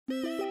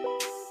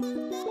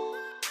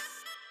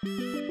Hey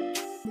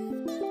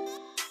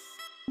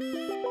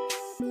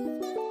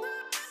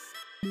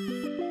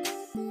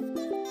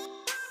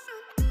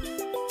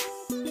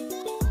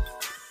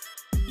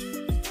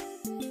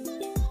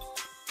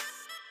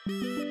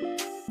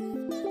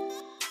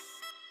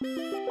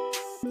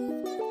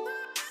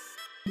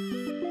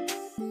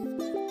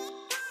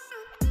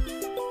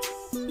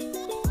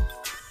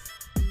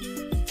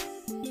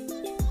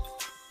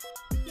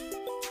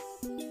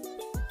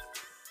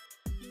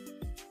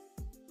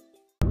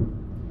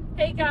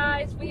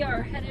guys, we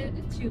are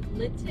headed to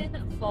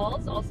Linton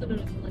Falls, also known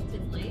as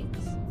Linton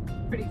Lakes.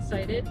 Pretty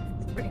excited.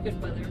 It's pretty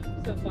good weather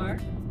so far.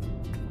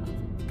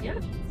 Yeah,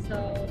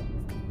 so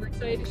we're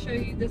excited to show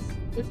you this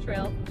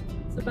trail.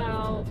 It's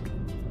about,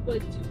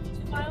 what,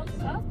 two miles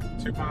up?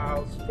 2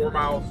 miles, 4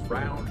 miles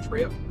round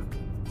trip.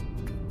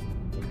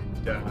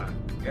 And, yeah.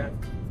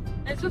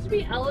 And it's supposed to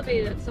be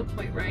elevated at some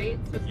point, right?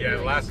 It's supposed to be, the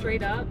like, last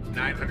straight up.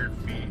 900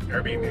 feet.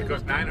 I mean, it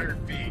goes 900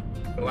 feet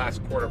the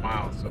last quarter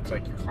mile, so it's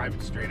like you're climbing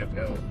straight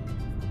uphill.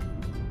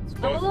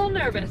 I'm a little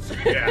nervous.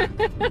 Yeah.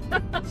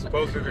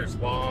 Supposedly there's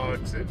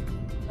logs and...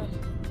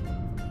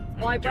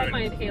 Well, I brought my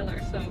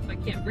inhaler, so I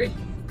can't breathe.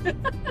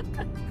 And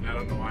I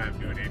don't know why I'm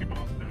doing 80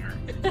 miles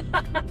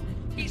an hour.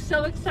 He's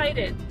so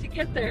excited to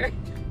get there.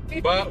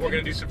 But we're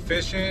going to do some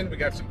fishing. We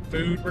got some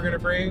food we're going to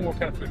bring. What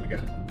kind of food we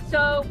got?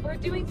 So we're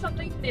doing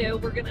something new.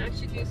 We're going to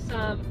actually do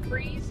some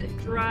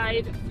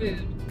freeze-dried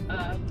food.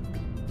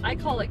 I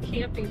call it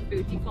camping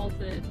food. He calls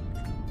it...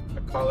 I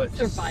call it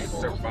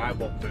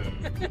survival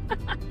food.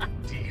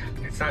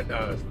 It's not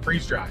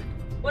freeze-dried.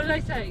 What did I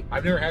say?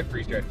 I've never had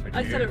freeze-dried food.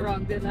 I said it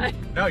wrong, didn't I?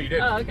 No, you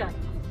didn't. Oh, okay.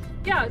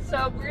 Yeah,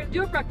 so we're going to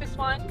do a breakfast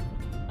one.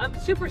 I'm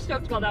super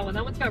stoked about that one.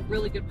 That one's got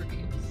really good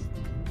reviews.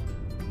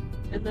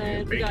 And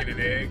then bacon and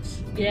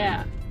eggs.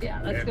 Yeah,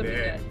 that's going to be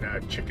good.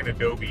 And chicken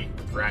adobe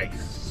with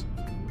rice.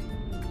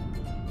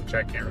 Which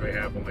I can't really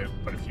have, only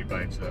put a few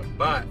bites of.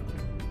 But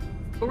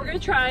we're gonna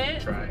try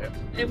it.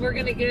 And we're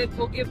gonna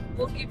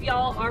we'll give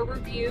y'all our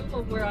review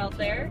when we're out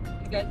there.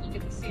 You guys will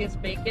get to see us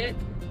make it.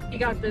 He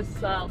got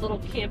this little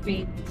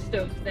camping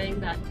stove thing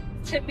that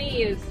to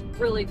me is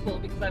really cool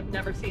because I've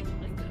never seen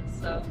it like this.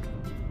 So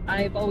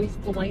I've always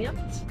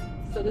glamped.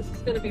 So this is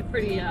gonna be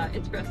pretty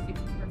interesting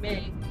for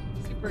me.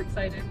 Super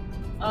excited.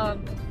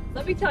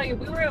 Let me tell you,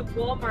 we were at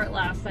Walmart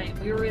last night.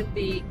 We were in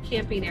the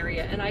camping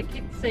area, and I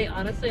can say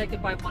honestly, I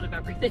could buy one of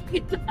everything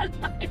in that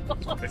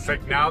aisle. It's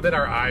like now that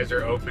our eyes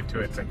are open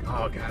to it, it's like,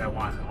 oh God, I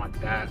want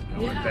that, I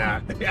want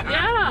that.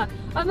 Yeah.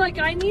 I'm like,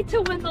 I need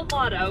to win the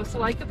lotto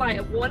so I could buy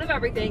one of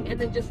everything and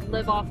then just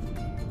live off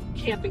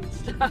camping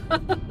stuff.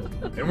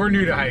 And we're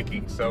new to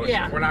hiking, so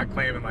we're not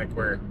claiming like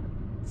we're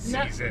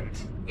seasoned.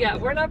 Yeah,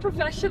 we're not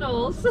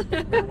professionals.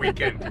 We're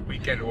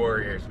weekend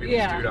warriors. We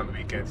just do it on the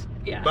weekends.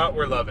 Yeah. But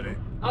we're loving it.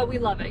 Oh, we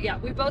love it. Yeah,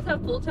 we both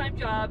have full-time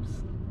jobs.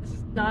 This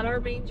is not our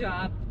main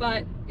job,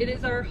 but it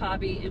is our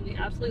hobby, and we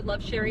absolutely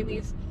love sharing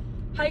these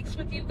hikes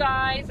with you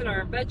guys and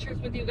our adventures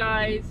with you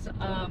guys.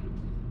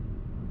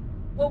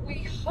 What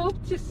we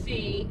hope to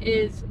see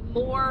is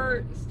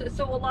more.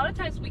 So a lot of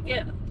times we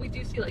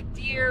do see like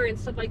deer and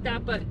stuff like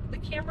that, but the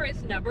camera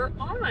is never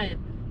on.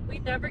 We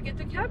never get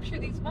to capture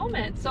these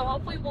moments. So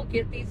hopefully we'll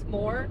get these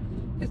more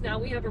because now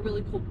we have a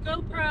really cool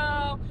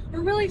GoPro. We're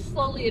really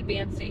slowly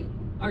advancing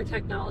our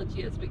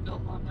technology as we go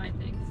along, I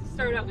think. So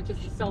start out with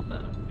just a cell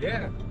phone.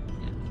 Yeah.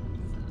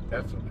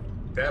 Definitely.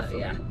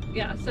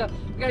 Yeah. So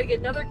we gotta get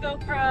another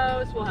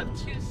GoPro. So we'll have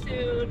 2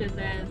 soon, and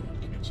then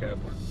each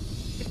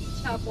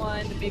have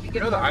one, and maybe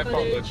get the iPhone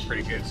footage. looks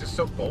pretty good. It's just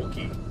so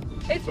bulky.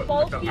 It's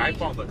bulky. The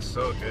iPhone looks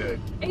so good.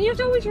 And you have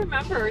to always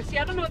remember, see,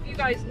 I don't know if you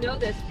guys know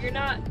this, if you're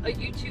not a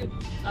YouTube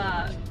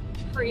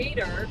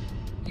creator,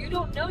 you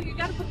don't know, you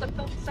gotta put the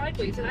phone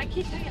sideways. And I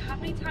can't tell you how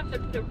many times I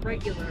put it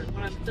regular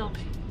when I'm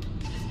filming.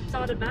 It's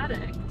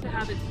automatic to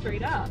have it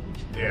straight up,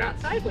 not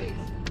sideways.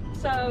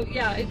 So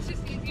yeah, it's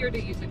just easier to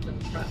use it with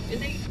the Pro.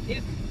 And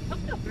it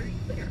comes out very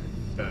clear.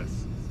 It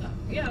does. So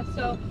yeah,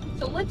 so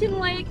Linton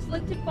Lakes,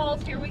 Linton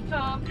Falls, here we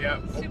come. Yeah.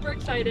 Super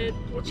excited.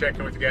 We'll check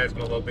in with you guys in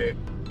a little bit.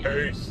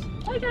 Peace.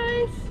 Bye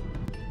guys.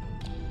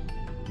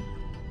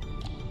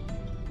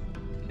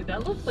 Dude,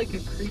 that looks like a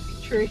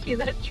creepy tree.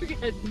 That tree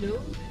had no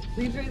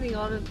leaves or anything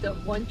on it.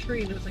 That one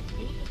tree, and it was like,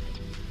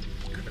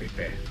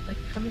 Creepy. Like,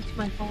 come into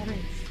my forest.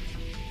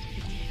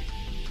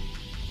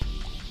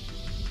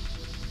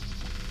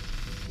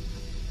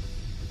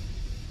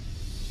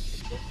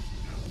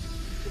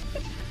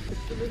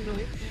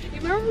 You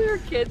remember when we were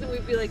kids and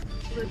we'd be like,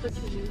 we're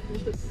touching you, we're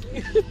touching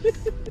you.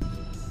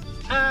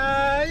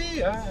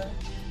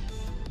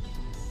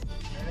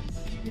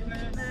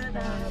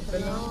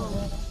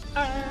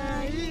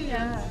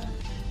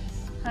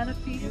 Had a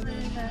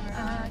feeling that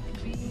I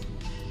could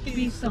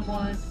be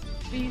someone,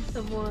 be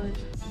someone.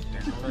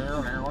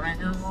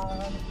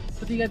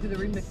 But you gotta do the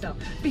remix now.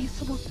 Be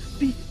someone,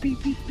 be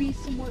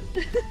someone.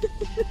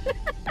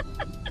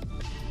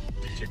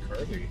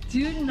 Curly.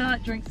 Do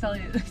not drink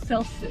cellulose.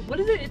 What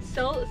is it? It's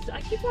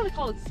I keep wanting to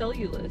call it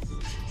cellulose.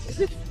 Is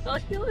it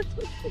cellulose?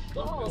 What's it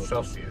called?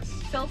 Celsius.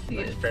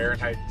 Celsius. Like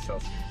Fahrenheit and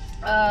Celsius.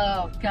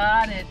 Oh,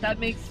 got it. That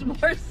makes more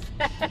sense.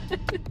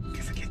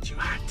 Because it gets you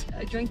hot.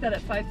 I drank that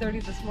at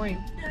 5:30 this morning.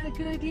 Yeah,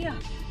 good idea.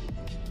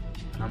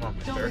 I'm on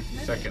my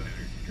second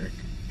energy drink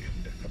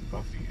and a cup of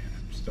coffee, and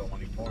I'm still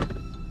wanting more.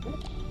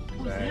 What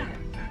was I that?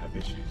 have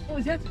issues. What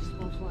was that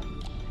supposed to?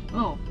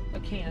 Oh, a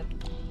can.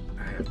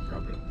 I have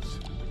problems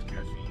with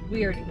caffeine.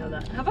 We already know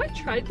that. Have I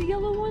tried the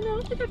yellow one? I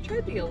don't think I've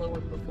tried the yellow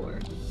one before.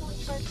 Oh, I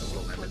tried the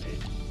yellow one.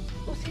 Lemonade.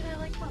 Oh, see, I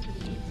like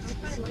lemonade.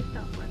 I like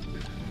that one.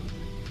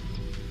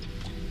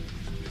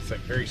 It's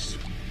like very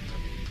sweet.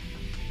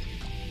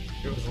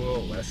 If it was a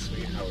little less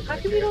sweet, I would How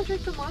like come it. you don't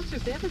drink the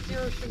monsters? They have a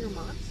 0 sugar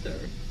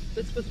monster.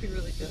 That's supposed to be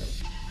really good.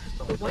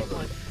 The white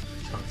one.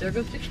 There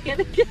goes the can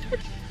again.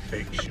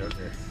 Fake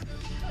sugar.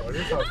 What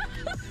is that?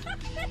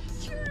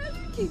 It's your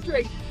energy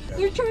drink.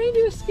 They're trying to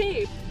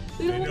escape.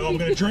 They I don't know want I'm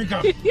gonna drink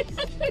them.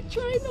 They're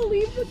trying to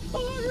leave the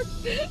car.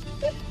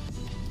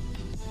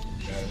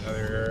 Got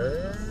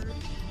another.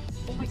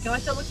 Oh my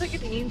gosh, that looks like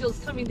an angel's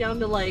coming down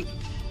to like.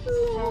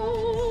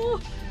 Oh.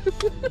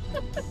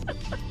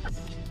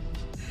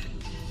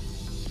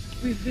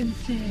 We've been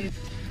saved.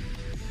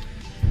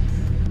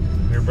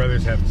 Her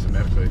brother's having some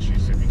medical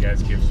issues, so if you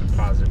guys give some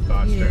positive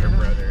thoughts to her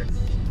brother,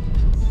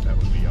 that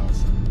would be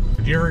awesome.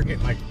 Did you ever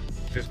get like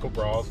physical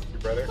brawls with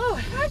your brother? Oh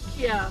heck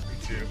yeah! Me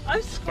too.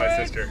 I swear.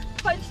 My sister.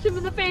 Punched him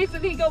in the face,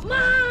 and he'd go,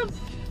 "Mom,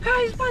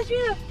 Carly's punched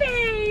me in the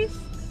face,"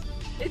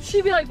 and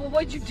she'd be like, "Well,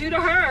 what'd you do to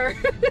her?"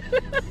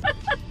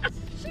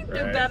 She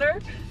knew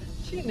better.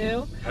 She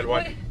knew. I'd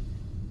watch. Wait,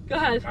 go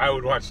ahead. I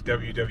would watch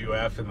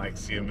WWF and like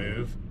see a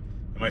move.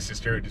 My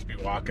sister would just be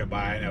walking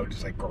by, and I would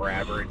just like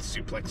grab her and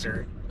suplex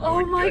her.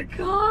 Oh my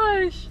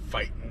gosh!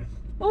 Fighting.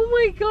 Oh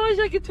my gosh!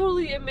 I could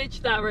totally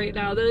image that right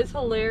now. That is I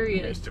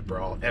hilarious. used to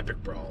brawl,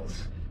 epic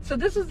brawls. So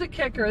this is the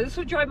kicker. This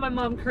would drive my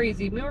mom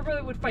crazy. Me and my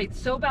brother would fight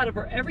so bad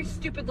over every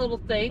stupid little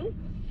thing,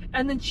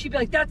 and then she'd be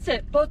like, "That's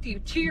it, both of you,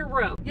 to your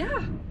room."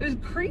 Yeah, it was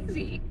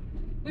crazy.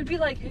 We'd be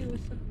like, "Hey,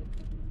 what's up?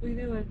 What are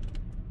you doing?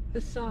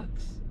 This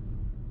sucks.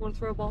 Want to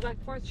throw a ball back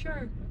and forth?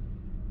 Sure."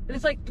 And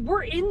it's like,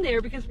 we're in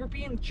there because we're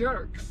being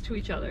jerks to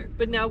each other.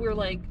 But now we're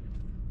like,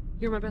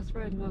 "You're my best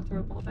friend. You want to throw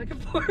a ball back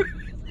and forth?"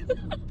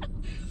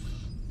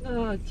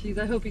 Oh, jeez.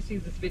 I hope he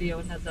sees this video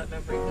and has that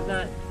memory, because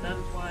that's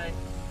why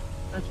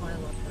I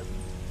love him.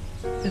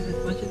 Because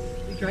as much as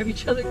we drive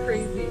each other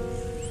crazy,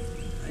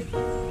 I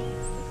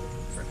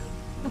for him.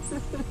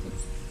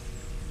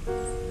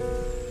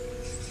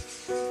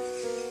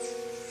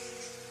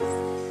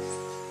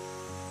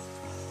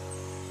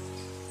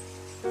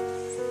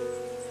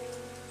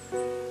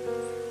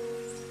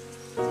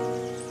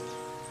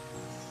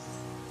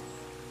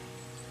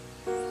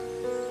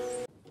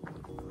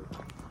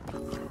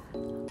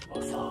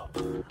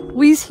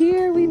 We's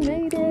here, we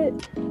made it.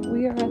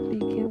 We are at the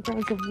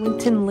campgrounds of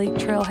Linton Lake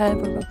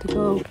Trailhead. We're about to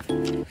go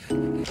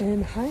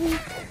and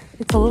hike.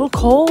 It's a little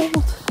cold.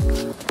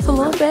 It's a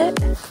little bit.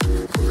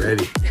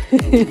 Ready.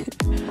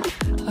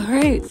 All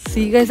right,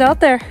 see you guys out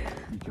there.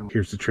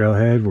 Here's the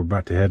trailhead. We're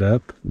about to head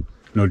up.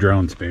 No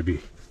drones,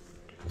 baby.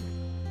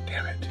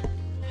 Damn it.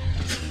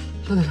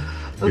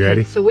 Okay,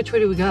 ready? So which way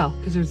do we go?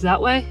 Because there's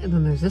that way and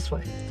then there's this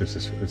way. It's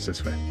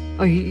this way.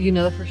 Oh, you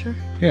know that for sure?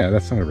 Yeah,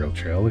 that's not a real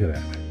trail. Look at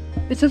that.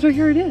 It says right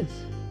here it is.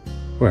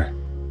 Where?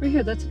 Right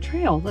here, that's a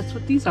trail. That's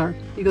what these are.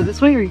 You go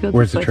this way or you go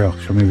Where's this way? the trail?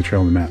 Show me the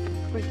trail on the map.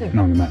 Right there.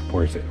 No, on the map.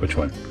 Where is it? Which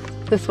one?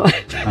 This one.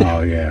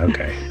 Oh, yeah,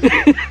 okay.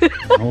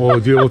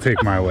 We'll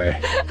take my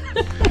way.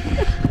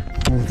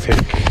 We'll take...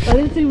 I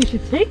didn't say we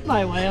should take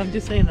my way. I'm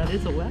just saying that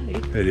is a way.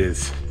 It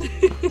is.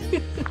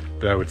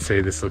 But I would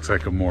say this looks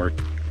like a more...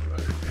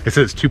 It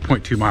says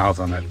 2.2 miles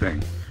on that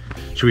thing.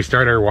 Should we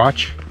start our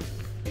watch?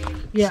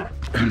 Yeah.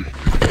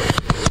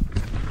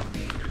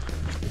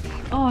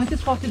 Oh, I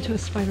just walked into a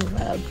spider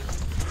web.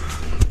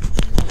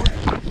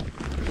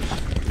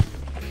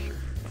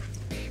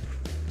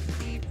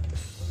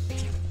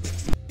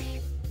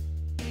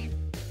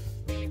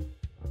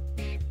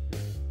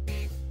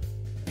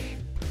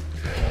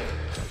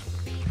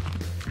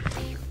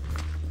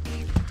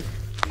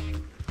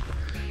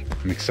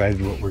 I'm excited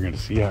what we're going to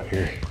see out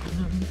here.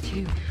 Me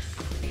too.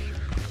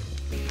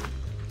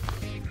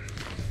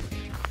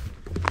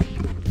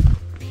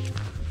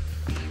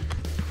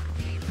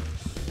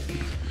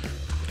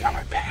 Got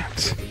my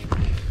pants.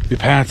 Your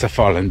pants are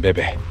falling,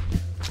 baby.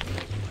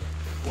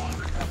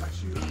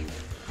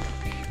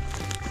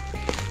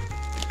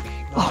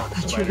 Oh, I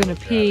thought you were gonna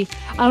pee.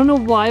 I don't know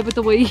why, but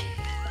the way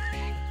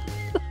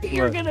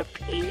you're gonna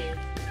pee. You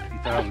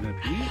thought I was going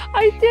to pee?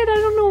 I did. I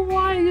don't know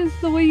why. It's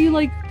the way you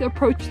like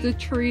approach the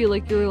tree.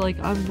 Like you're like,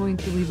 I'm going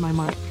to leave my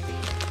mark.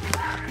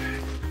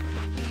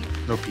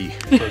 No pee.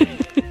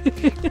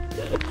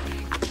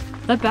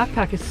 That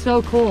backpack is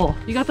so cool.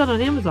 You got that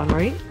on Amazon,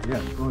 right? Yeah,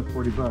 it's only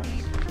 40 bucks.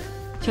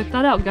 Check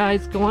that out,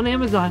 guys. Go on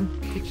Amazon.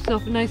 Get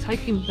yourself a nice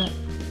hiking bit. I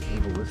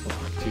have a whistle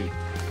on it too.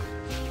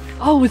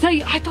 Oh, was that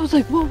you? I thought I was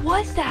like, what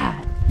was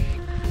that?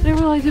 I didn't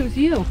realize it was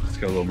you. It's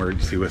got a little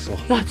emergency whistle.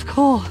 That's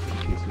cool. In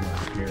case you want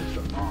to scare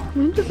something off.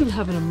 It doesn't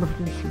have an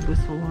emergency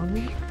whistle on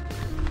it.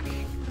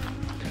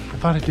 I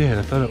thought it did.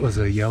 I thought it was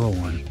a yellow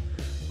one.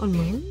 On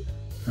mine?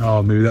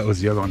 Oh, maybe that was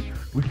the other one.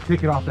 We can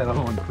take it off that other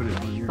one and put it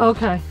on here.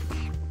 Okay.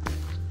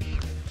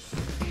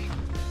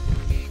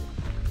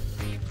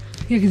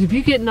 Yeah, because if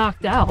you get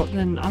knocked out,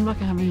 then I'm not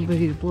gonna have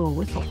anybody to blow a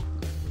whistle.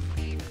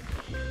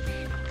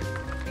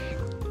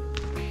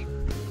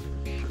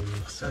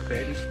 What's up,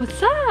 baby?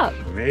 What's up?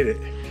 We made it.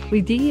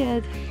 We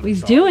did.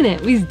 We's doing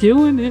it. We's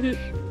doing it.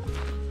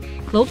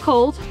 A little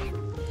cold.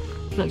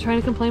 I'm not trying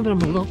to complain, but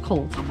I'm a little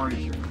cold. I'm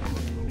already sure.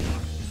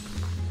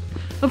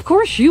 Of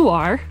course you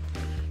are.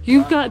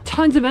 You've got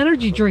tons of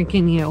energy drink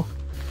in you.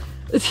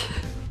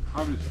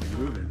 I'm just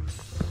moving.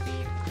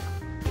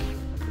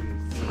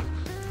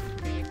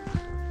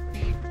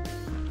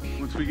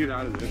 Once we get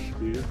out of this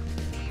view,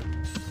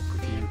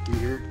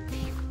 here,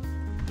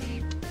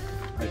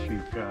 I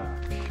think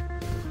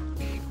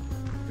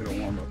it'll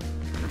warm up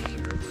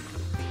considerably.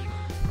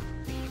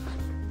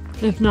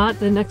 If not,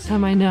 the next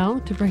time I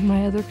know to bring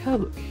my other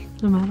coat,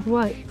 no matter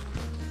what.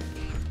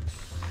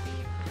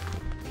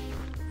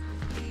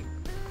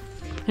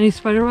 Any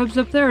spider webs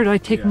up there, or do I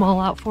take them all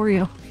out for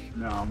you?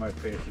 No, my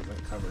face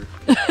isn't covered.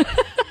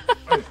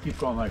 I just keep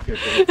going like this.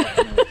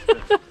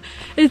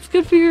 It's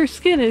good for your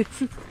skin. It's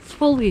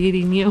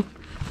exfoliating you.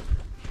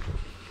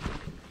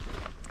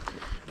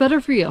 Better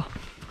for you.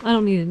 I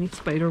don't need any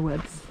spider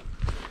webs.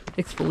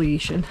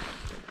 Exfoliation.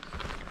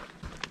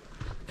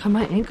 God,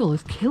 my ankle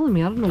is killing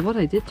me. I don't know what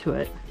I did to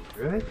it.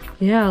 Really?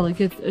 Yeah, like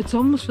it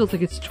almost feels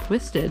like it's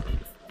twisted.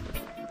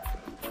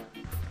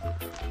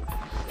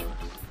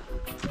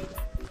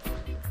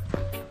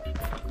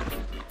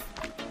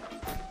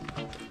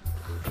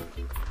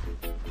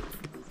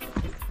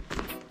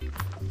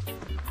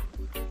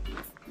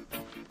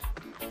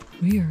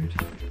 Weird.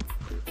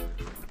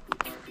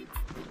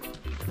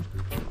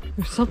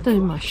 There's something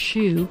in my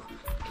shoe.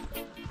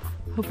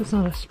 Hope it's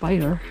not a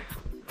spider.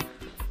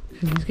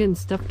 Because he's getting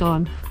stepped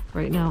on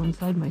right now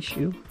inside my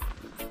shoe.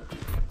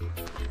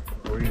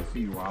 We're going to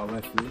see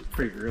wildlife. It's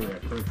pretty early. I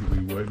told you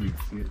we would. We'd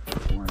see it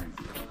this morning.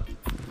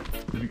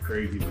 It'd be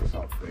crazy if we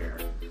saw a bear.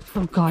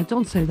 Oh God,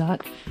 don't say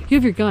that. You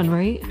have your gun,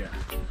 right? Yeah.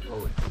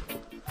 Oh,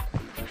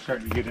 we're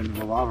starting to get into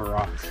the lava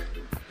rocks.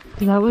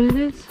 Is that what it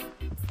is?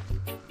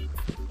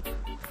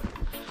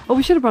 Oh,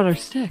 we should have brought our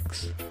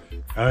sticks.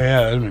 Oh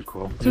yeah, that'd been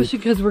cool. Especially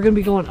because we're going to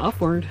be going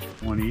upward.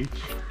 One each?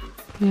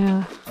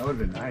 Yeah. That would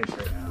have been nice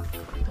right now.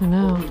 I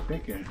know. What were you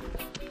thinking?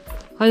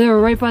 Oh, they were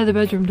right by the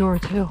bedroom door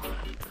too.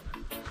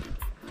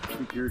 I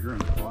think yours are in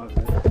the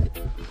closet.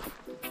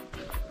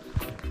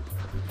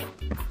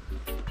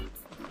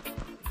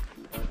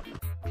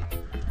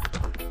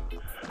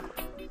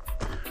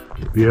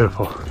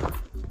 Beautiful.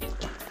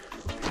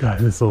 Got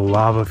this little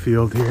lava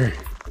field here.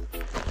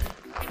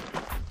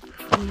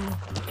 Yeah.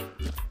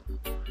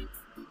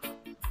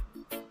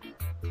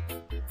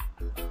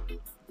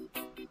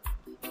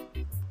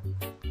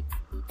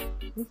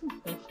 This is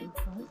freshly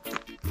cut.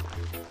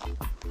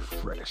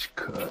 Fresh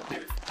cut.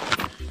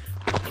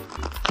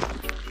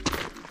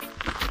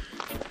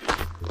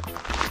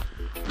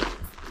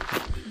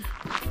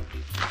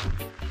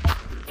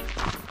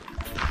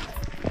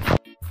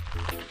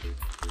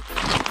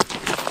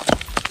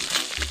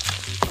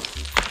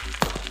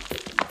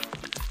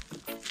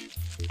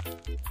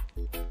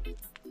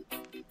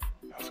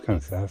 That was kind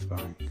of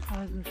satisfying.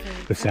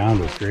 The sound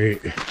was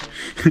great.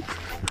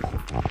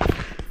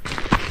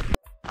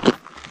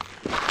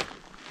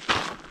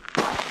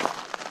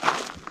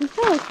 This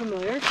kind of looks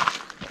familiar.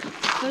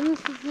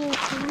 Doesn't this little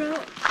thing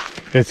out?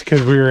 It's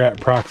because we were at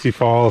Proxy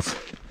Falls,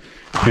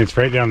 and it's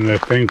right down the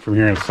thing from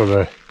here, and so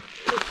the...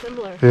 It's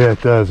similar. Yeah,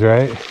 it does,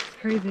 right? It's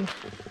crazy.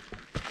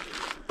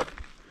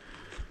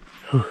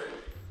 Whew.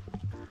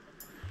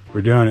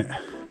 We're doing it.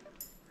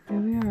 Here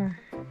we are.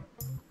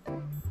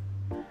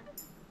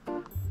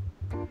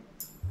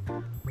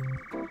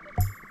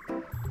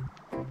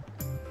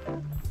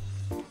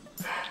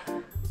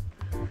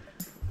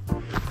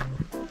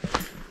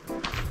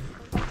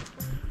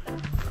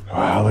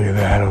 Wow, look at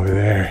that over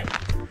there.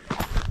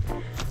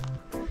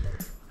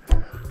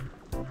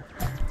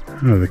 I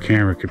don't know if the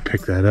camera could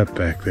pick that up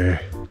back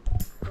there.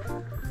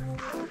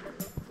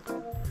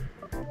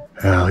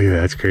 Oh, look at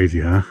that. That's crazy,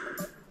 huh?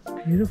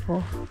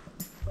 Beautiful.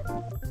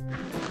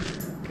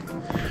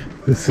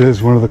 This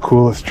is one of the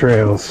coolest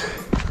trails.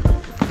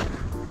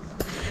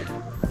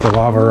 The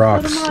lava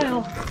rocks. About a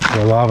mile.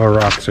 The lava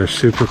rocks are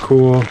super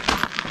cool.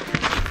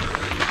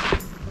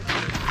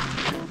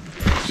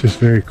 It's just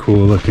very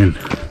cool looking.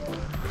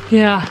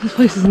 Yeah, this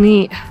place is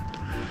neat.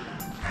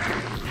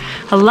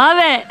 I love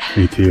it.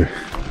 Me too.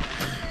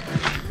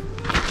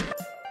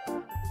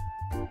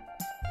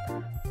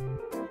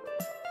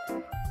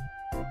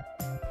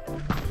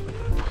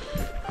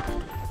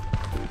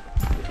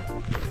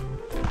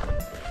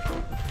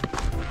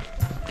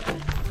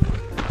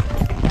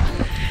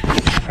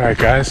 Alright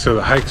guys, so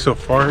the hike so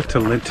far to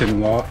Linton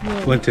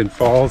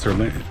Falls or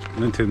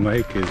Linton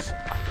Lake is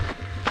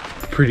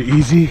pretty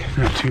easy,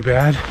 not too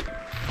bad.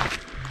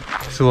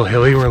 It's a little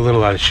hilly, we're a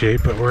little out of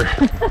shape, but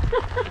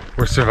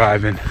we're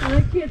surviving. And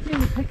I can't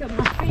seem to pick up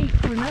my feet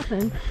for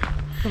nothing.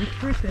 I'm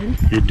tripping.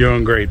 You're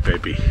doing great,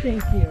 baby.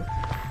 Thank you.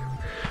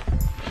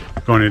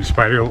 Going into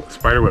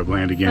spiderweb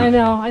land again. I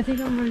know. I think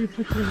I'm ready to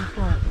put you in the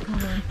front.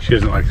 Hold on. She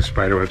doesn't like the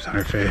spiderwebs on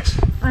her face.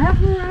 I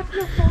have no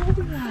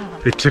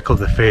arachnophobia. They tickle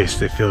the face.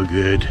 They feel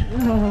good.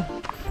 Oh.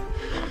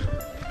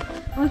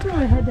 I'll put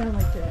my head down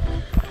like this.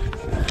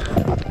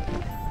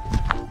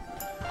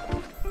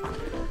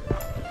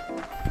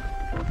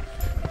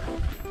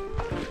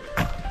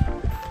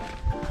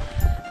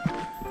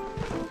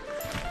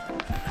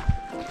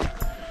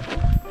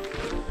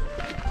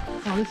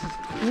 Oh, this is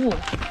cool.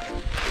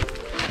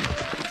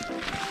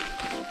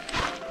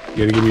 You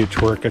gotta give me a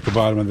twerk at the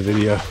bottom of the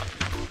video.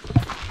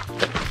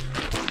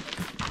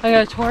 I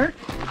got a twerk?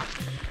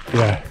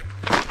 Yeah.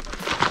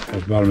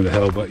 At the bottom of the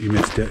hill, but you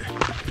missed it.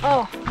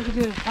 Oh, I can do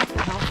it at the top of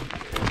the hill.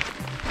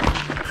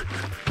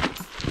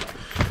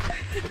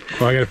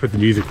 Well, I gotta put the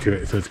music to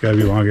it, so it's gotta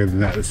be longer than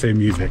that. The same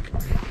music.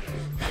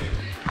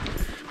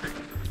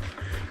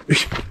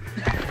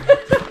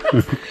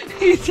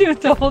 You do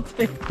it the whole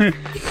thing.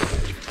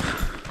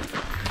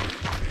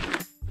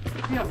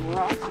 You got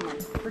rocks in my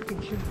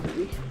freaking shoe,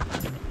 baby.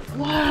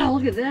 Wow,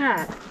 look at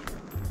that.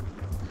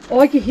 Oh,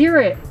 I can hear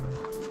it.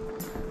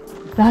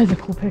 That is a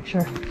cool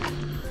picture.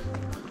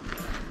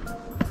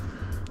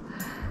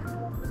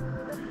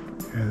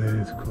 Yeah, that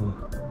is cool.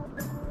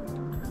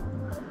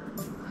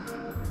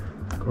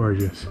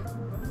 Gorgeous.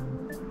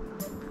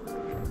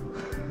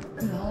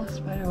 Look at all the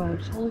spider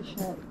webs. Holy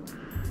shit.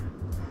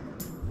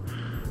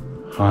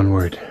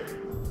 Onward.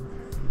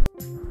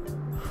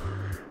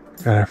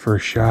 Got our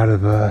first shot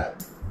of the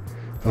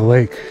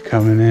lake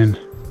coming in.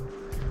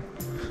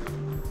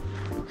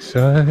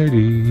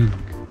 Exciting.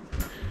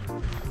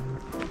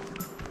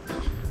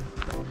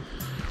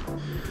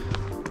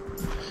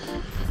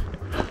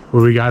 What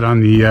do we got on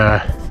the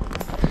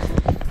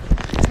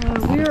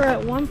We are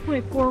at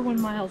 1.41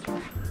 miles.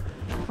 We're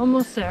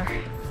almost there.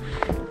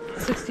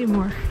 60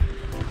 more.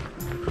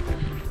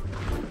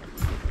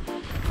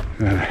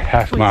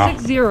 half Wait, mile?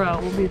 60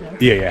 we'll be there.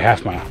 Yeah,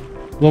 half mile.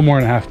 A little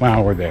more than a half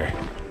mile, we're there.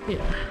 Yeah.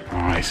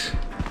 Nice.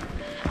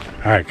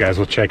 All right, guys,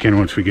 we'll check in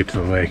once we get to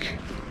the lake.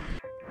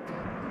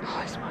 Oh,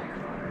 I smell your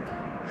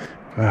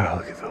fart. Wow,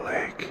 look at the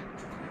lake.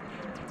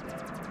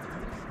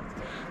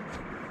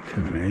 It's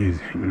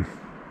amazing.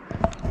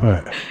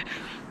 What?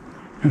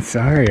 I'm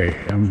sorry.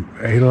 I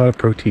ate a lot of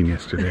protein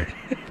yesterday.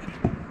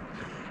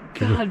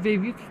 God,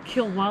 babe, you could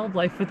kill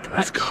wildlife with that.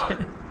 Let's go. Shit.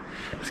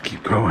 Let's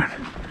keep going.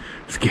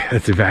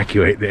 Let's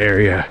evacuate the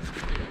area.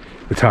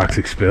 The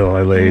toxic spill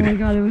I laid. Oh my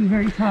god, it was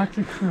very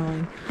toxic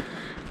smelling.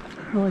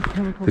 Like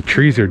chemicals. The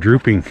trees are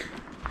drooping.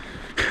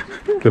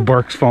 The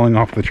bark's falling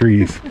off the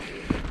trees.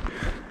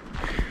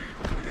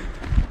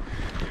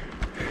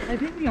 I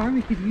think the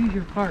army could use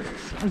your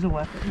parts as a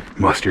weapon.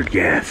 Mustard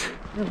gas.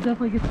 They'll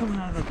definitely get someone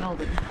out of a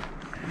building.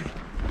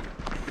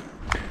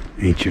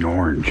 Ancient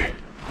orange.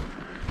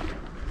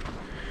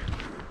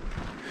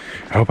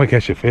 I hope I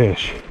catch a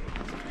fish.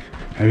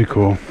 That'd be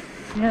cool.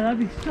 Yeah, that'd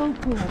be so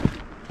cool.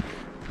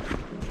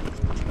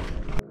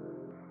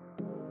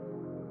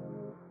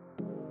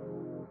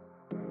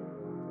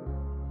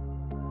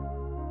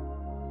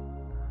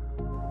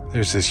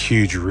 There's this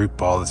huge root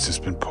ball that's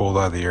just been pulled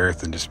out of the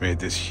earth and just made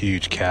this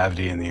huge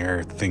cavity in the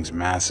earth. The thing's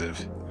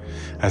massive.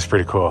 That's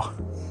pretty cool.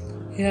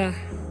 Yeah.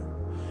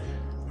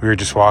 We were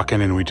just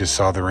walking and we just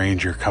saw the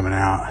ranger coming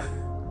out.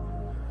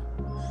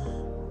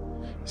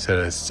 Said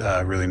it's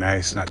really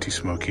nice, not too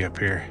smoky up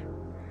here.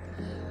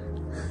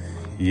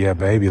 Yeah,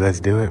 baby, let's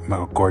do it,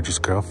 my gorgeous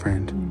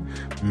girlfriend.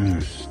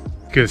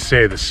 Gonna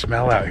say the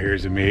smell out here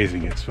is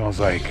amazing. It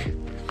smells like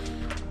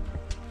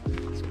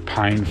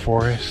pine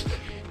forest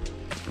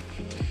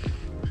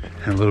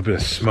and a little bit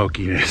of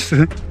smokiness.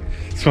 It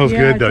smells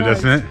good though,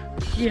 doesn't it?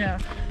 Yeah.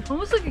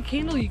 Almost like a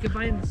candle you could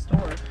buy in the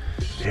store.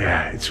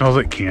 Yeah, it smells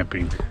like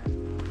camping.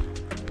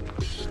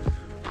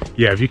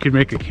 Yeah, if you could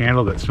make a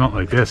candle that smelled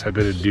like this, I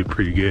bet it'd do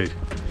pretty good.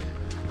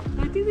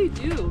 I think they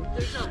do.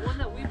 There's that one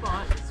that we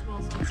bought that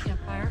smells like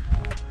campfire.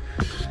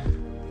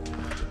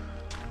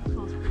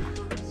 Smells pretty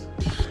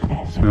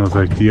good. Smells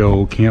like the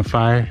old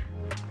campfire.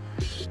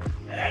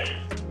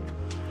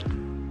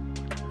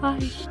 Hi.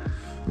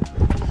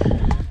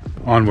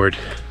 Onward.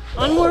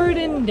 Onward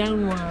and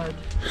downward.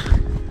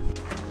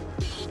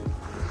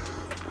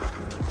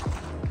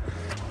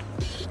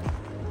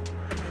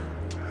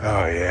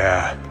 Oh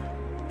yeah.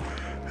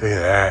 Look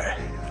at that.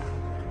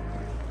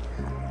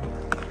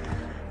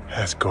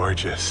 That's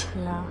gorgeous.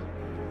 Yeah.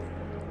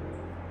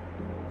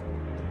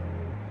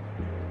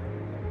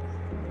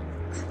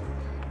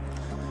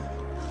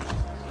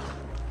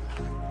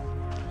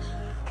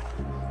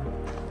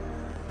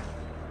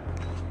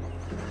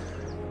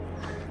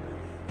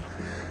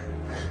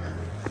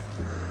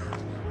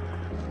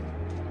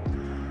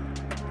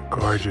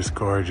 Gorgeous,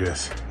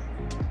 gorgeous.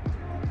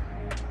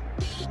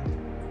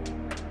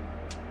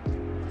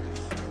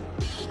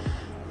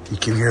 You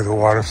can hear the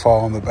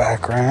waterfall in the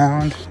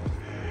background.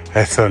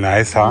 That's so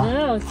nice, huh?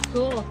 Yeah, it's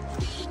cool.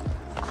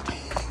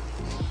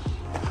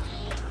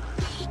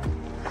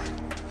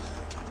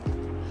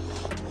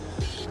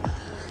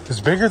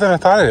 It's bigger than I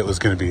thought it was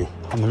going to be.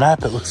 On the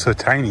map, it looks so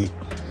tiny.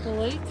 The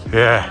lake?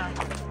 Yeah.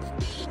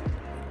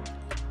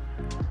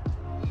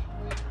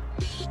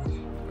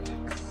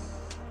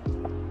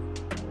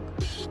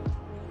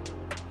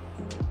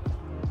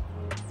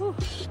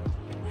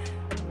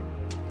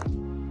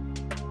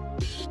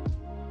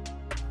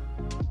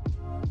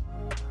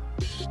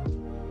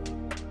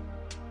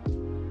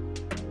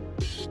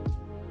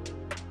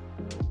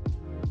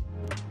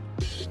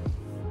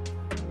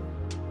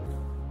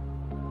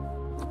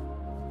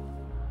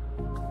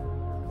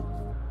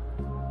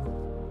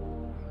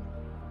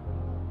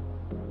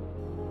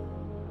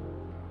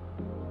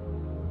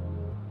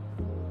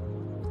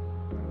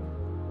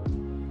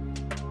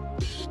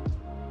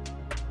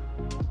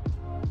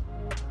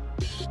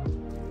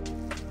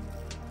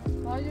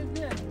 I just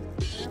did.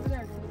 Right over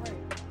there to the right.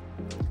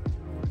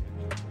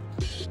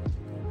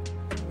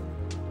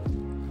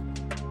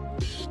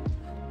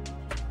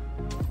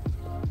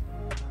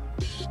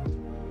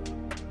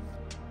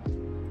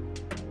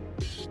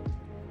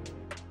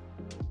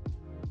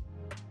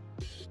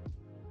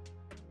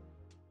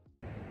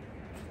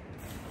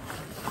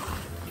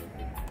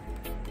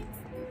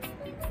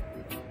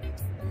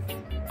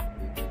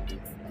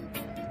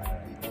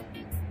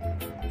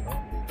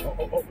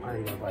 Oh, I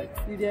already got a bite.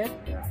 You did?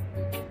 Yeah.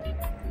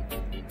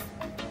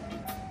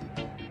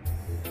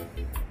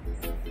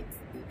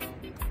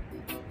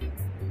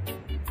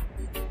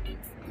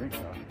 Great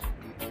job.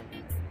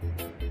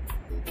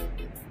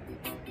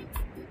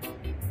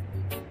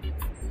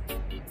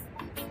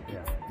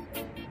 Yeah.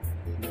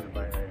 I'm gonna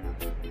bite right now.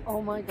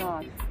 Oh my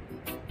gosh.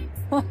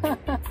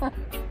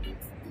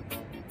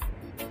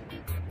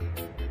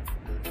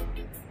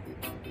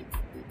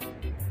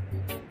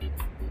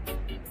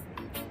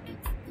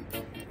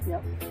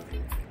 Yep.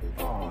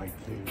 Oh, I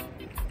can't.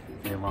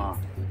 Your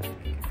mom.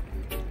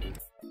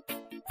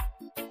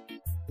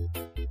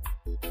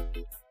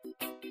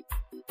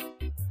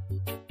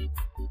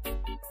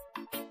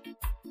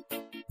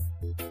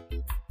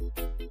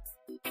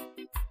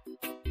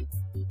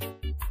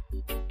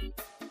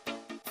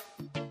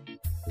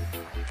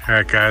 All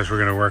right, guys, we're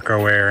gonna work our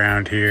way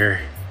around here.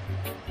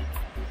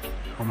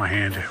 Hold my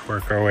hand,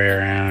 work our way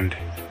around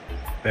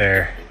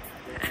there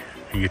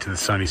and get to the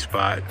sunny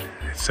spot.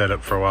 Set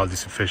up for a while, do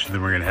some fishing,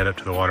 then we're gonna head up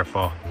to the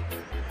waterfall.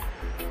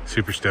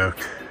 Super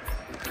stoked.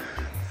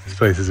 This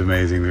place is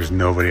amazing. There's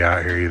nobody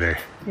out here either.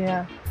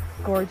 Yeah,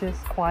 gorgeous,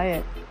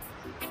 quiet.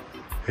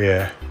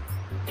 Yeah.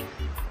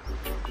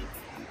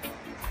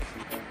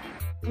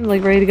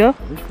 Like ready to go? I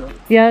think so.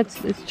 Yeah,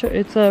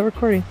 it's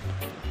recording.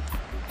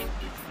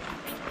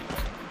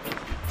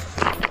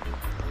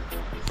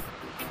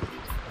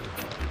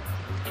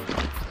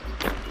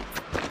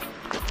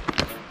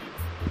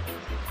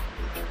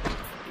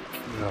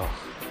 No.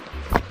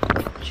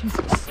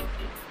 Jesus.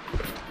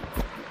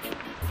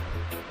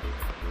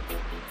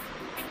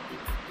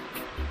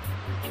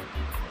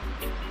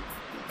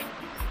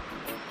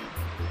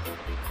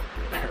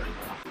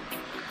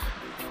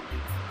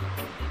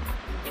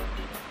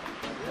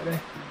 Ready?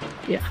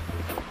 Yeah.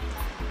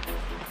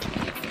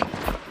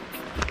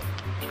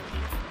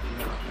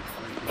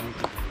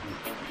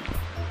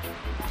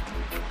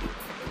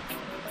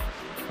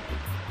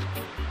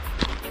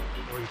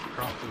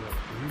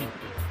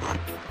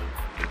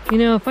 You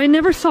know, if I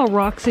never saw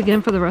rocks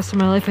again for the rest of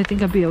my life, I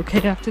think I'd be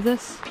okay after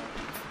this.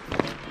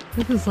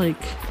 This is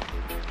like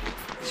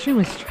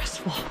extremely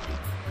stressful.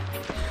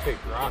 Take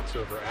rocks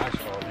over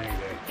asphalt any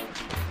day.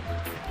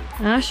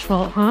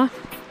 Asphalt, huh?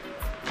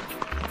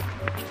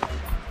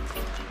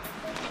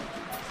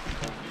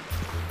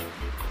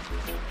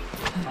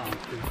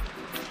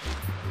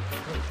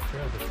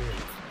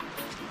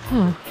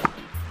 Huh.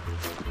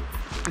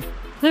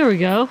 There we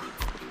go.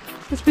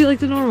 Let's be like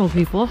the normal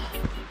people.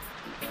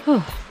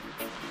 Oh,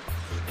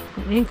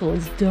 my ankle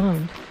is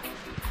done.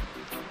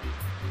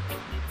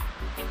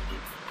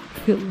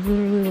 It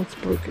literally looks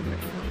broken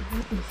right now.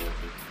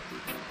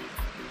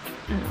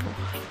 Ow.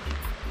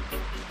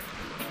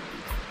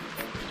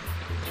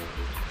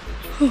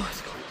 Oh,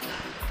 it's cold.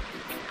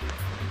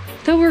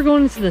 I thought we were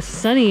going into the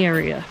sunny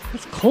area.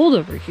 It's cold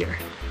over here.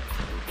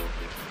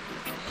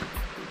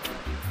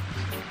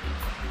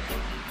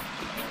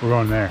 We're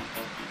going there.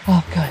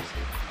 Oh, good.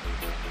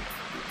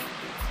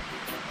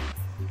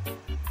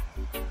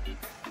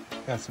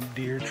 Got some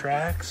deer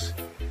tracks.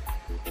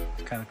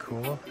 It's kind of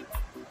cool.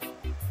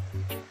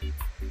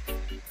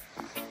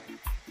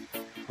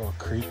 Little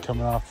creek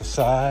coming off the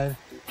side.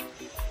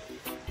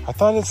 I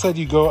thought it said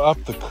you go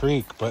up the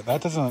creek, but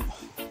that doesn't.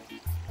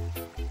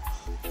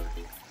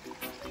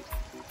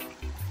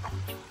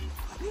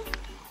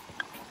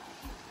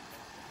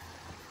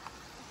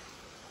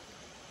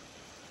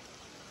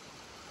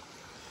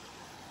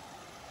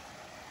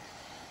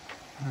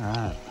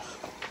 Alright.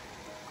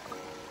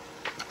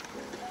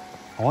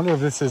 I wonder if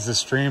this is the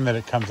stream that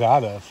it comes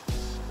out of.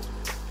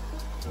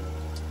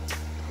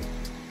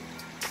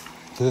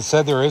 Because it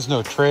said there is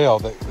no trail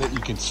that you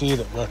can see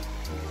that look.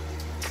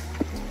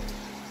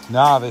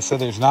 No, they said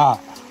there's not.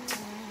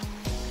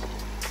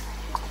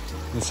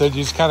 They said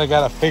you just kind of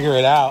got to figure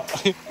it out.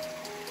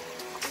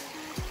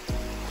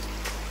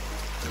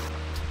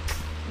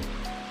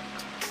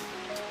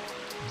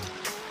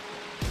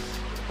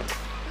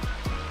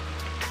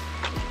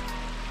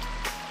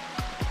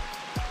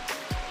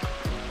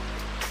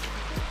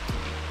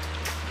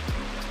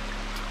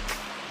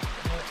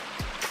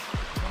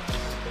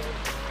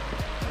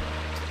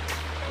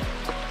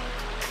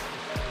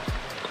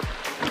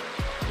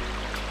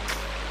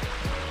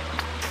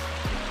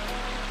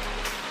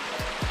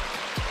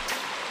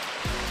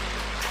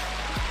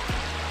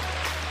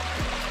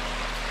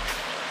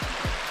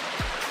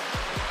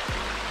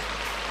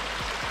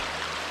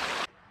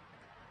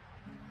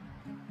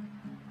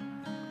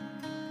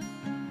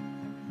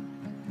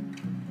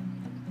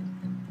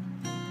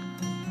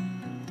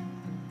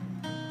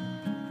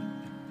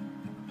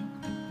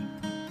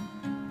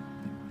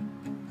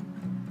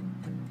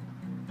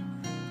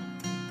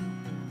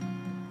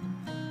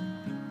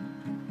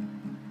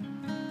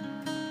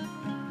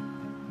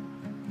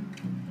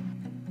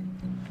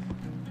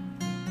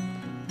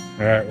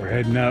 All right, we're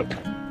heading up.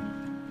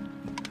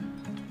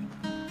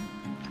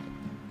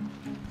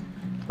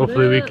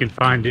 Hopefully we can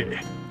find it.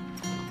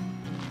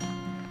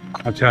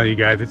 I'm telling you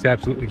guys, it's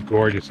absolutely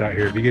gorgeous out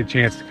here. If you get a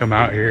chance to come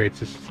out here, it's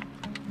just,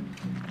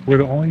 we're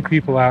the only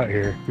people out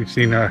here. We've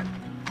seen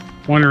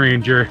one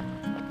ranger.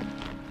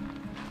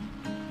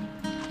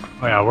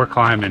 Oh yeah, we're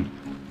climbing.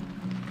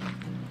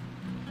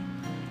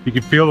 You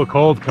can feel the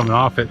cold coming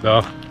off it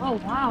though. Oh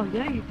wow,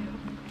 yeah you do.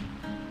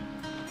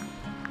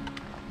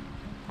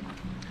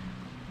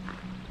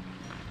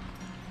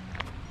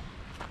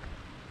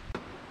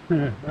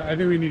 I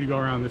think we need to go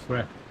around this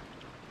way.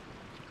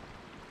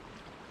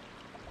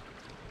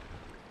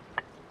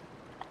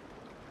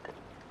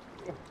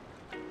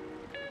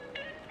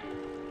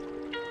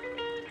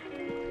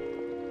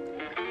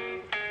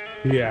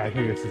 Yeah, I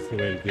think this is the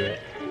way to do it.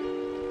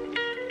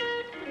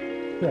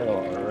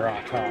 Oh,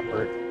 rock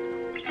hopper.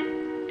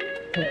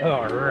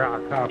 Oh,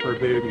 rock hopper,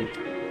 baby.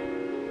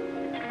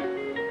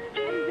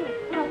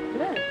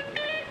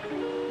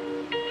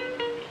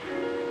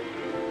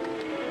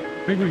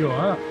 I think we go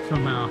up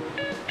somehow.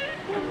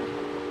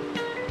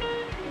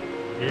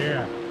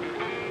 Yeah.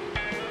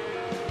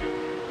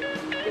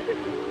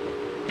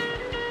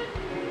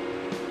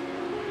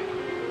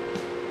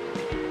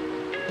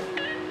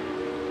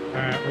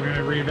 Alright, we're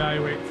gonna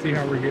reevaluate and see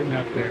how we're getting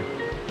up there.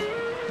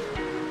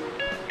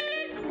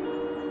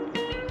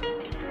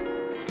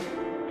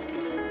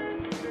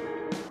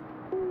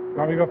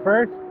 Want me to go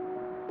first?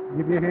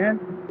 Give you a hand?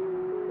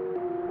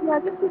 Yeah,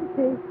 just in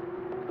case.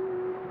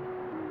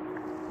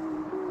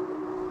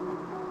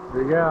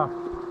 There you go.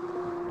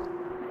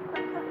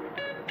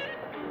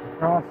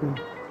 Crossing.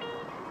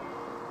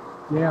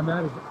 Damn,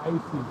 that is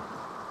icy.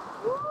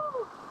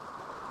 Woo!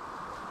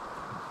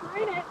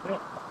 Tried it. Yeah.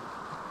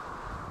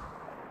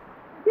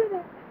 Did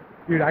it.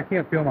 Dude, I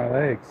can't feel my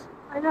legs.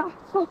 I know,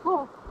 so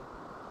cold.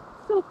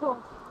 So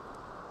cold.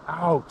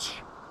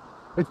 Ouch.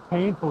 It's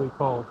painfully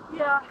cold.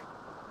 Yeah. Should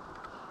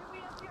we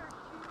empty our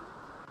shoes?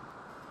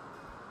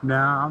 No,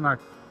 I'm not.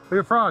 Look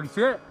at Frog, you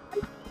see it? I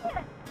see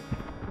it.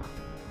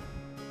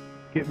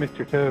 Get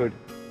Mr. Toad.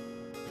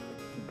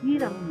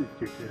 Beat him.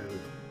 Mr. Toad.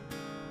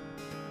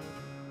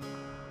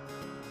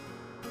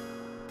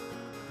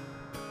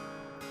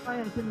 Oh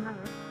yeah, it didn't matter.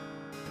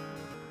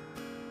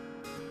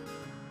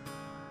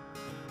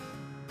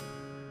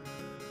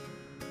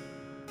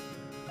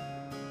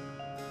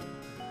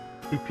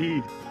 He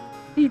peed.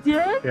 He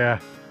did? Yeah.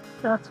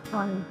 That's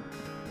funny.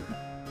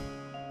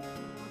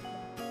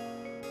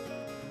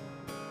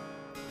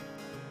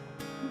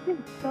 You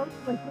can soak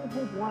like it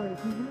has water.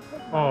 Can you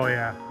take water? Oh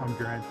yeah, I'm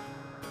drenched.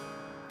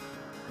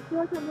 I feel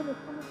like I'm gonna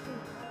come up to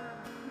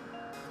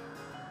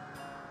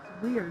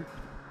It's weird.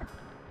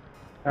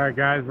 All right,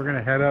 guys, we're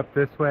gonna head up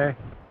this way.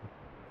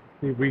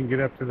 See if we can get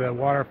up to the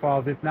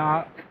waterfalls. If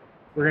not,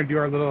 we're gonna do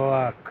our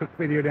little cook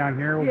video down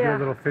here. We'll do a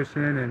little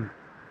fishing and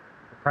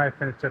we'll probably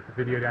finish up the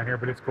video down here.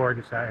 But it's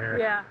gorgeous out here.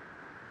 Yeah.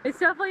 It's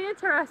definitely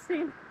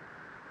interesting.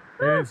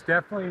 It's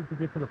definitely, to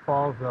get to the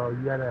falls though,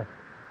 you gotta.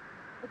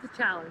 It's a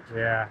challenge.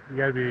 Yeah, you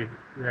gotta be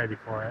ready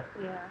for it.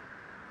 Yeah.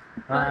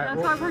 All But right,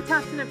 that's why we're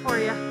testing it for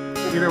you.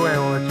 either way,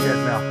 we'll let you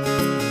guys know.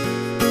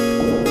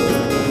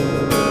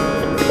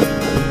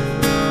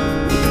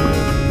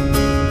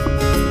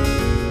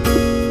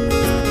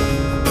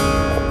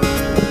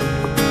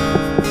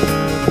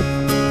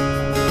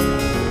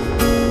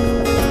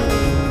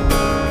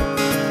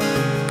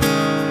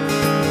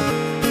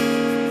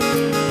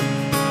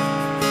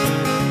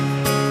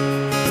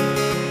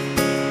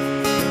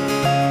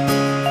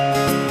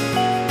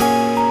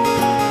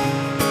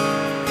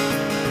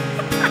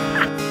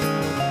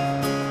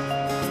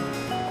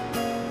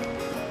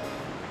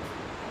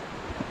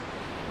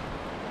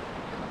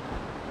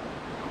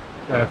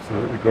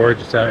 Absolutely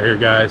gorgeous out here,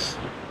 guys.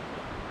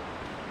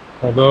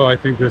 Although I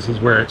think this is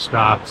where it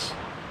stops.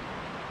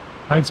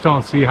 I just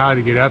don't see how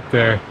to get up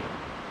there.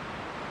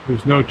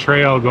 There's no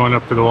trail going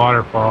up to the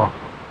waterfall.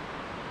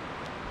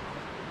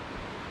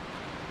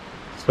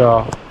 So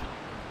I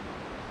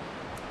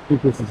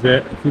think this is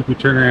it. I think we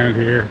turn around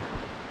here.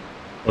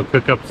 We'll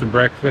cook up some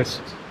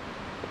breakfast.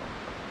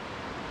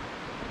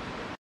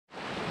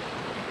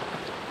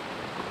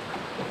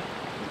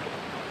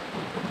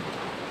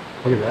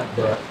 Look at that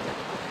butt.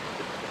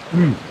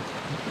 You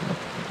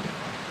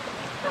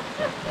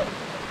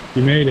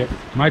made it.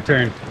 My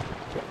turn.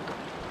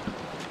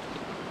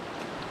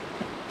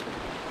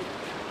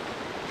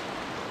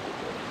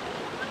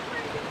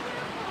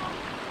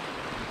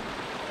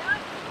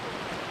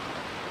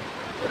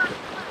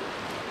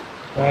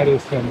 That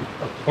is some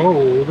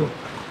cold,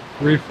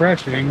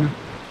 refreshing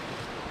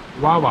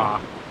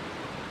Wawa.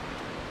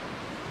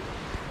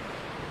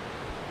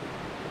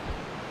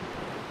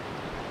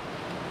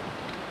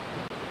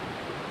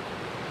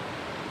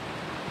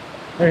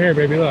 Right here,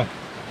 baby, look.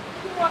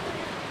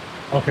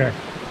 Okay.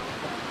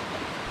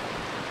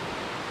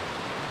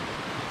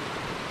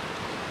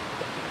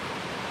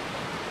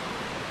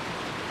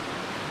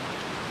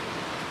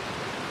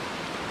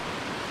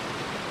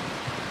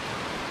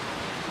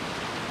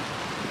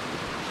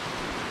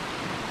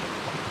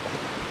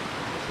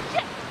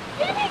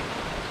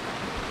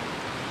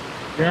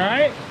 You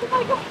alright? Oh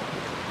my God.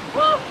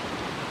 Oh.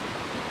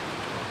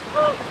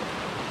 Oh.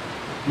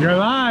 You're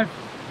alive.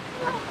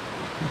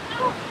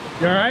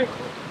 You alright?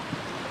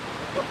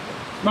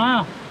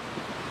 Smile.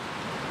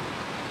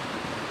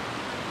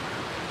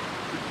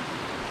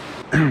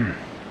 Let's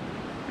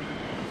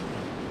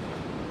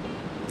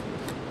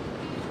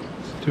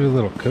do a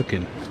little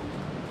cooking.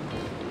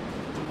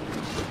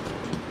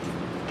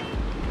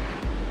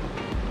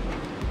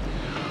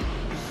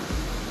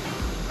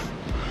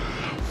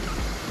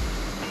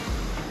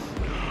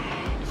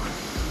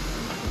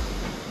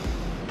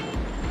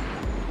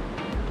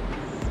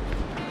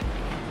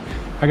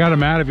 I got a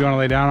mat if you want to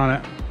lay down on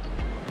it.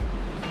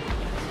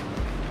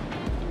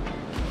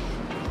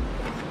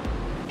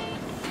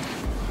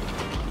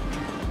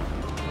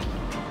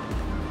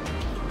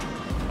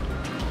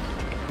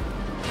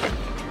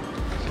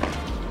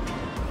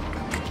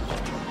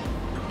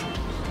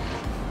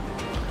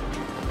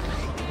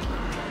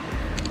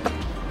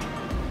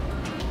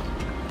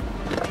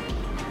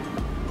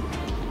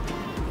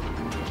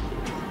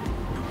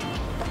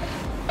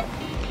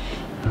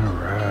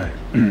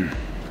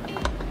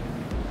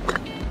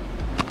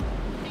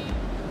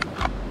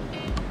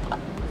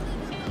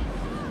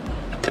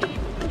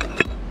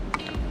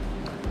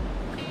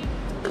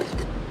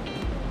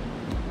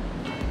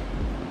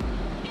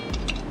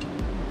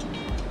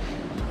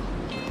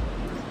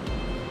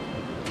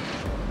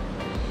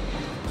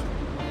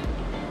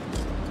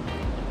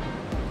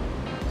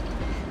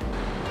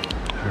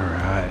 All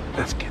right.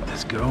 Let's get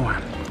this going.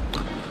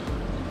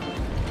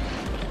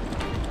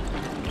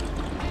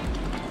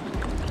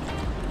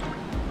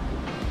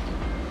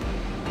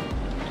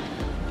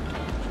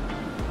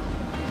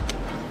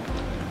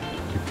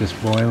 Get this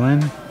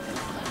boiling.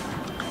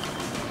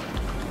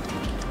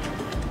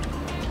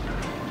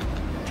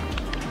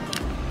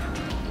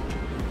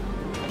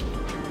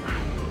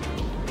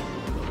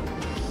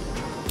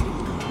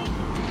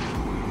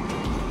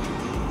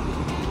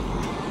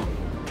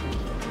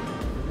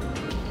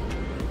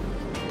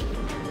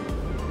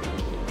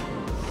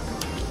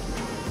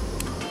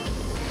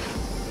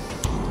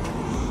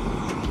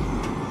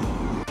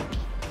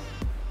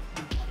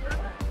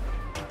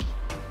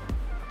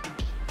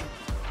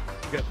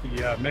 Got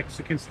the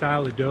Mexican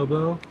style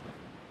adobo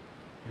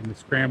and the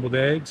scrambled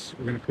eggs.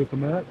 We're gonna cook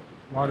them up.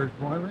 Water's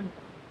boiling. Here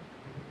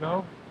we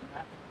go.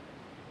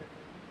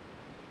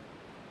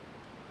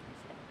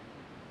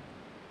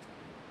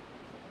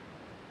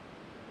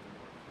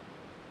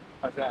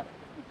 How's that?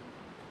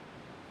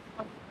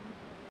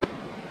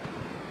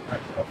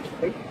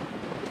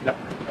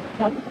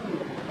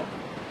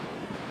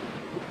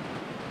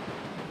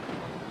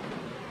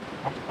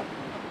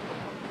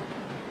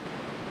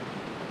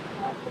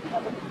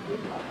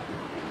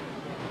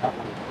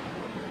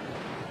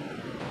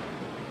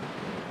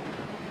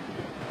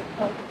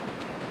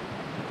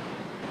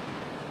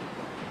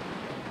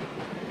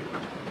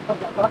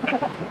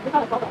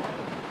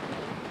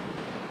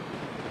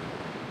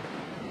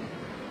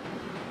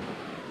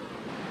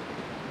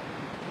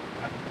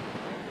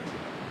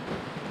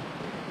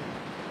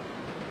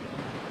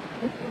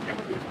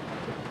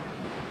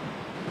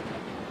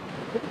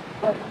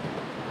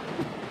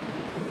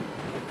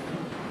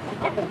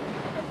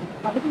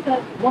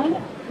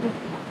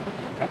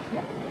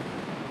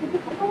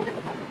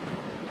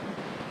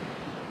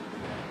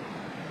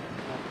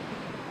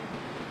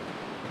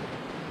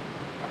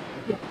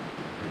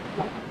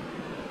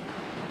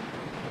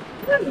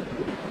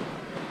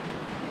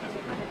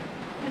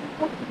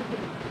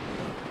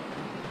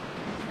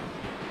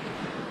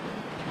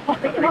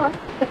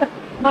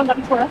 Come on, let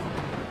me pour us.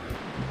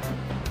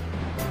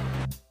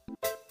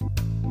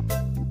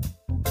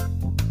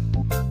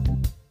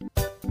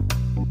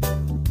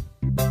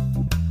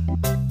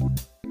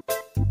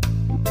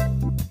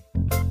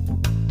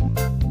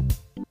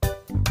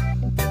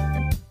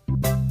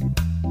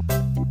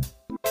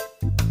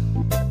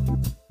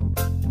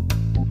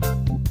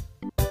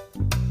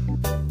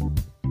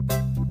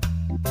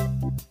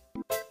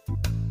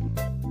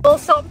 A little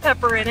salt and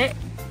pepper in it.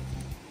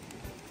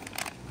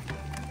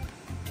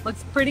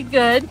 Looks pretty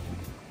good.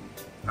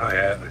 Oh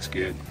yeah, that looks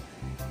good.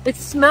 It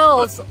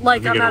smells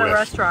like Let me I'm get a at a whiff.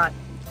 restaurant.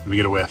 Let me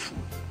get a whiff.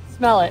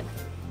 Smell it.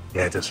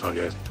 Yeah, it does smell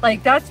good.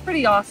 Like, that's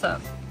pretty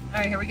awesome. All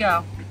right, here we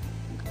go.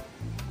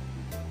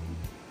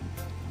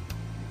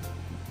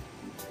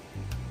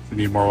 You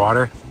need more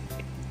water?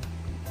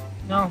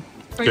 No.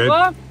 Pretty Good?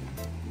 good.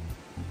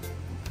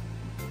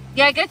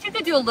 Yeah, I guess you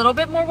could do a little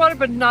bit more water,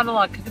 but not a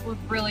lot because it would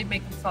really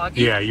make them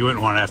soggy. Yeah, you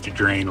wouldn't want to have to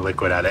drain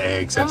liquid out of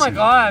eggs. Oh my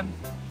God.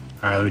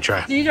 All right, let me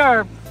try. These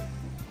are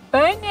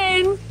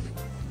banging.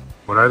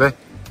 What are they?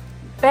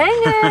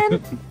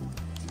 Banging.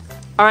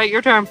 All right,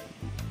 your turn.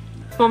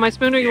 You want my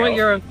spoon or you want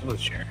your...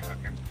 Let's share.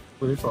 Okay.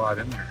 Well, there's a lot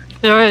in there.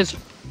 There is.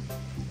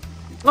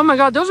 Oh my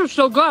God, those are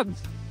so good.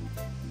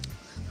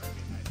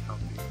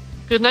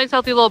 Good, nice,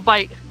 healthy little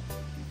bite.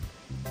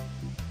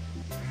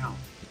 Wow.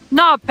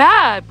 Not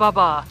bad,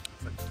 Bubba.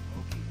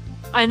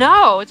 I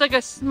know. It's like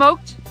a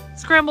smoked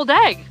scrambled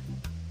egg.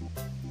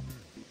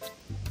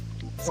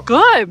 It's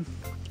good.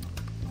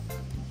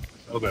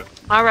 So good.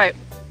 All right.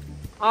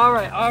 All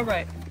right, all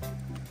right.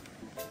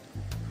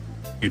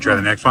 You try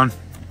the next one?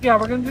 Yeah,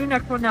 we're gonna do the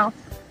next one now.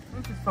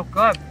 This is so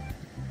good.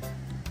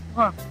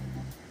 I'm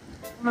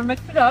gonna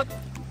mix it up.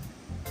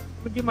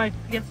 I'm gonna do my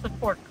against the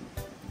fork.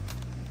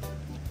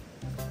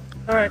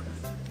 All right.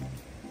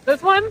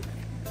 This one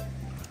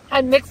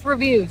had mixed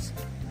reviews.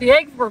 The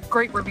eggs were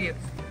great reviews.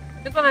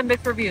 This one had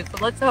mixed reviews, so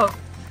let's hope.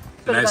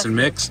 Nice and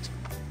mixed?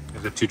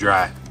 Is it too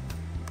dry?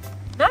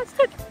 That's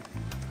good.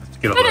 Let's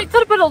get a I could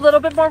have put a little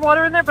bit more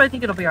water in there, but I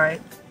think it'll be all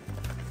right.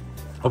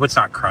 Hope it's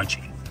not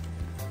crunchy.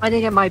 I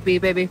think it might be,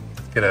 baby.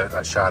 Let's get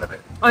a shot of it.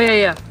 Oh, yeah,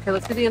 yeah. Okay,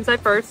 let's do the inside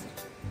first.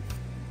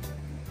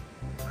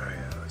 Oh,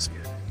 yeah, that's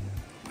good.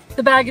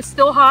 The bag is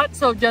still hot,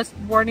 so just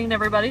warning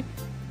everybody.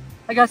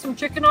 I got some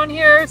chicken on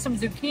here, some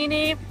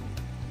zucchini.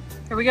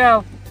 Here we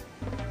go.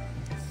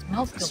 It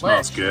smells delicious. It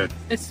smells good.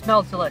 It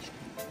smells delicious.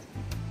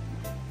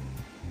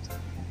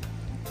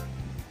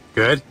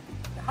 Good?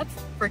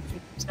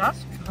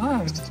 That's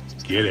good.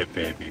 Get it,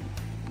 baby.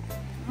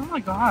 Oh my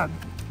God.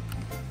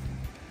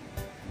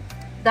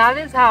 That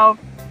is how.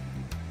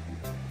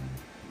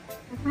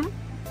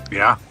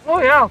 Yeah?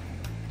 Oh yeah.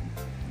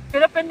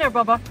 Get up in there,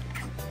 Bubba.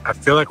 I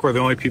feel like we're the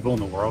only people in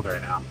the world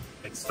right now.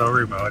 It's so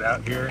remote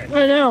out here. And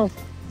I know.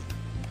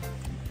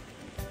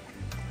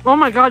 Oh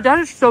my God, that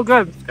is so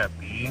good. it's got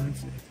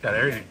beans. It's got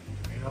everything.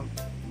 You know?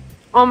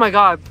 Oh my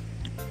God.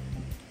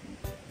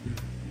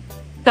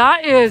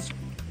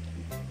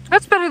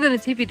 That's better than a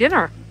TV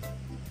dinner.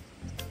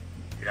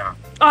 Yeah.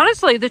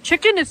 Honestly, the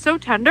chicken is so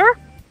tender.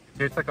 It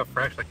tastes like a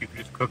fresh, like you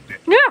just cooked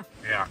it. Yeah.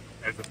 Yeah.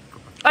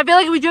 I feel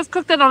like we just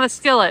cooked it on a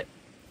skillet.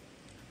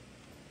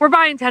 We're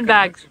buying 10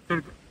 bags.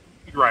 You're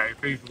right.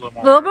 It needs a little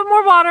more. A little bit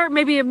more water,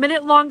 maybe a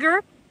minute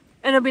longer,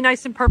 and it'll be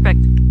nice and perfect.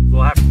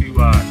 We'll have to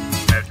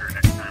measure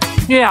next time.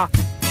 Yeah.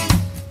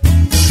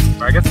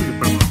 Or I guess we could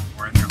put a little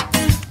more in there.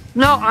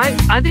 No,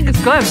 I think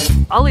it's good.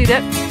 I'll eat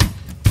it.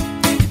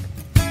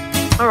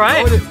 All right.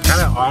 You know what it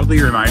kind of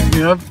oddly reminds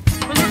me of?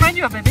 What does it remind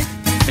you of, baby?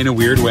 In a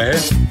weird way.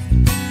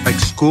 Like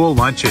school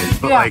lunches,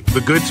 but like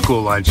the good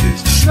school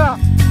lunches. Yeah.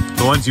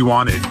 The ones you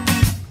wanted.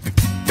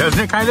 Doesn't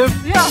it kind of?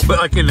 Yeah. But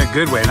like in a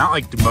good way, not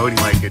like demoting,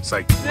 like it's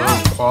like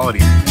low quality.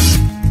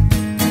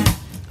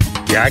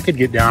 Yeah, I could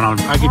get down on,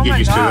 I could get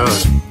used to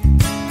those.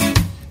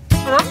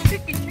 Well, that's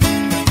chicken.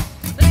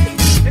 This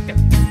is chicken.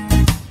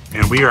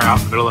 And we are out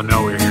in the middle of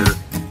nowhere here.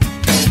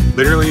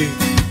 Literally,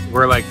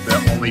 we're like the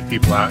only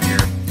people out here.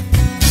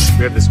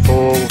 We have this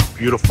whole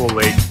beautiful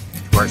lake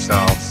to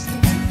ourselves.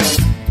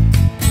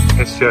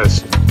 It's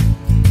just...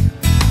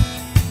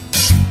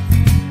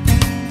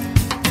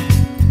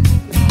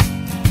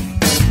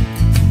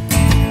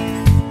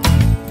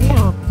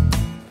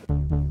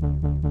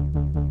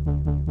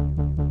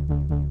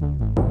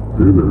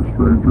 Hey there,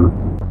 stranger.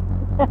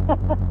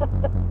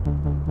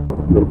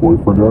 You got a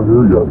boyfriend out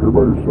here? You out here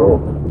by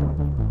yourself?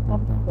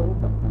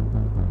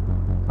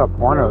 That's how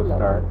pornos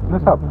start. Isn't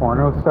this how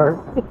pornos start?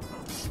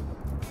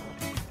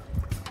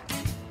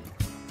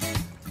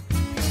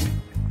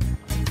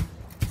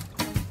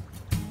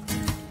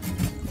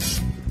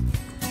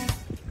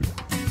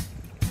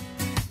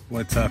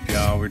 What's up,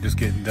 y'all? We're just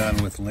getting done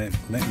with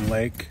Linton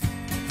Lake.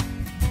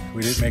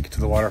 We didn't make it to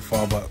the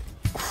waterfall, but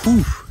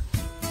whew,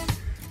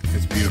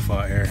 it's beautiful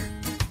out here.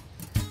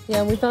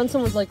 Yeah, we found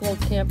someone's like little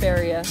camp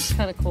area. It's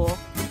kind of cool.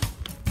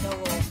 Got a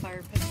little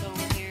fire pit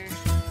going here.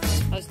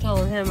 I was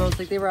telling him, I was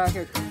like, they were out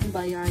here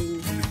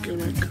kumbaya-ing, you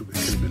know. Could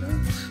have been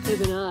us. Could have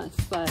been us,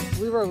 but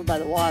we were over by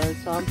the water,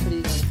 so I'm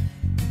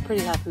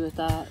pretty happy with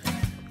that.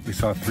 We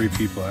saw 3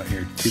 people out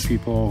here. 2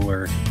 people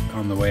were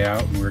on the way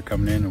out and we were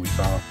coming in, and we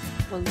saw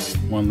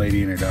one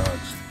lady and her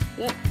dogs.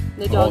 Yep,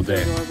 the all dogs are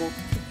day. adorable.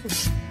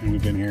 And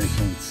we've been here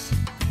since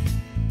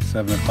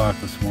 7 o'clock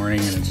this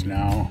morning, and it's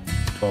now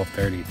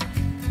 12:30.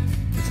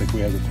 It's like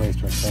we have the place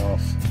to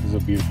ourselves. This is a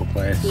beautiful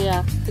place.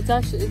 Yeah, it's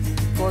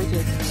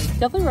gorgeous.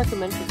 Definitely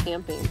recommend for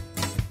camping.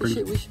 We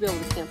should be able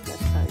to camp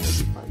next time.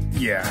 It'd be fun.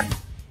 Yeah.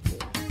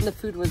 And the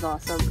food was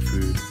awesome.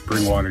 Food.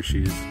 Bring water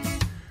shoes.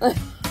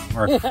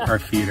 Our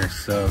feet are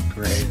soaked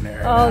right in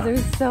there. Oh, they're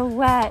so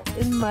wet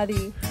and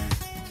muddy.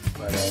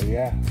 But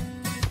yeah,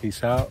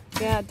 peace out.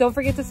 Yeah, don't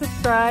forget to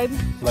subscribe.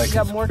 Like, we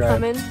got and more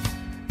subscribe. coming.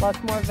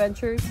 Lots more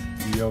adventures.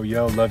 Yo,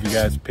 love you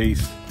guys.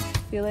 Peace.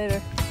 See you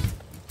later.